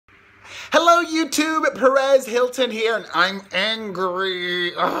Hello YouTube, Perez Hilton here, and I'm angry.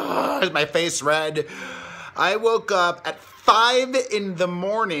 Is my face red? I woke up at 5 in the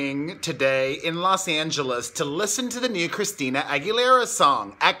morning today in Los Angeles to listen to the new Christina Aguilera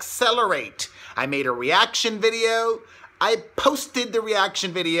song, Accelerate. I made a reaction video. I posted the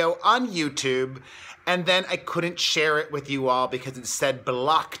reaction video on YouTube, and then I couldn't share it with you all because it said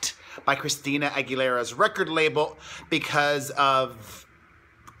blocked by Christina Aguilera's record label because of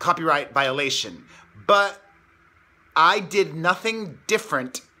copyright violation. But I did nothing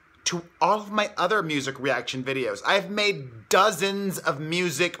different to all of my other music reaction videos. I've made dozens of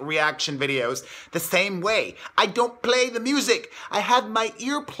music reaction videos the same way. I don't play the music. I have my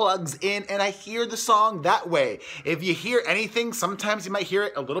earplugs in and I hear the song that way. If you hear anything, sometimes you might hear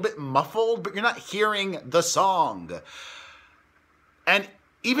it a little bit muffled, but you're not hearing the song. And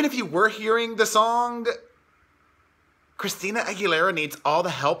even if you were hearing the song, Christina Aguilera needs all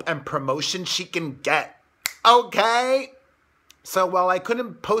the help and promotion she can get, okay? So while I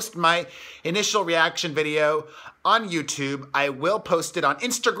couldn't post my initial reaction video on YouTube, I will post it on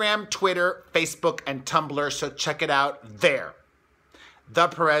Instagram, Twitter, Facebook, and Tumblr, so check it out there. The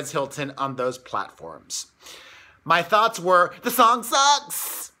Perez Hilton on those platforms. My thoughts were, the song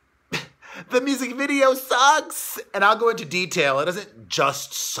sucks! The music video sucks! And I'll go into detail. It doesn't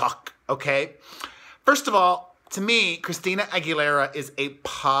just suck, okay? First of all, to me, Christina Aguilera is a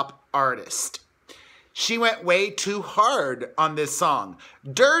pop artist. She went way too hard on this song.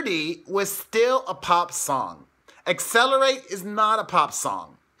 Dirty was still a pop song. Accelerate is not a pop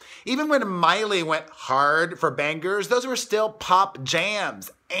song. Even when Miley went hard for bangers, those were still pop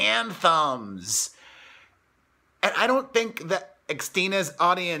jams, anthems. And I don't think that Christina's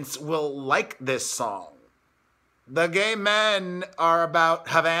audience will like this song. The gay men are about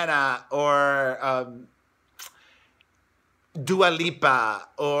Havana or Dua Lipa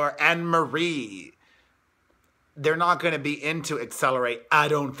or Anne Marie. They're not going to be into Accelerate, I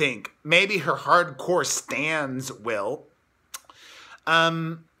don't think. Maybe her hardcore stans will.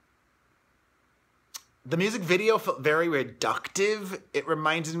 The music video felt very reductive. It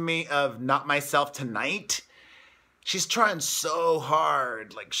reminded me of Not Myself Tonight. She's trying so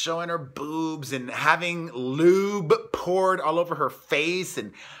hard, like showing her boobs and having lube poured all over her face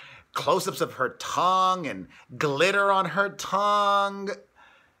and close-ups of her tongue and glitter on her tongue.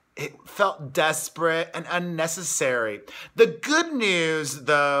 It felt desperate and unnecessary. The good news,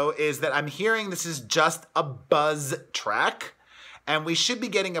 though, is that I'm hearing this is just a buzz track, and we should be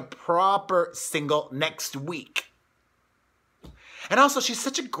getting a proper single next week. And also, she's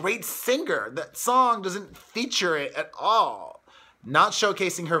such a great singer. That song doesn't feature it at all. Not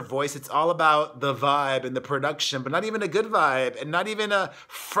showcasing her voice, it's all about the vibe and the production, but not even a good vibe and not even a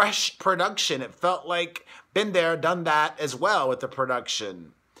fresh production. It felt like been there, done that as well with the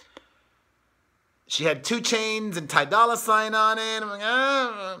production. She had 2 Chainz and Ty Dolla $ign on it. I'm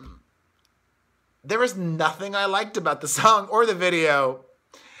like, There was nothing I liked about the song or the video.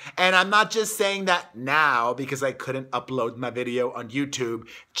 And I'm not just saying that now because I couldn't upload my video on YouTube.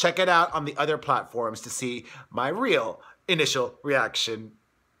 Check it out on the other platforms to see my real initial reaction.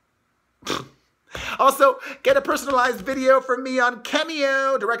 Also, get a personalized video from me on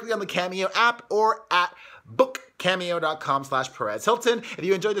Cameo, directly on the Cameo app or at bookcameo.com/Perez Hilton. If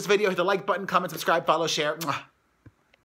you enjoyed this video, hit the like button, comment, subscribe, follow, share.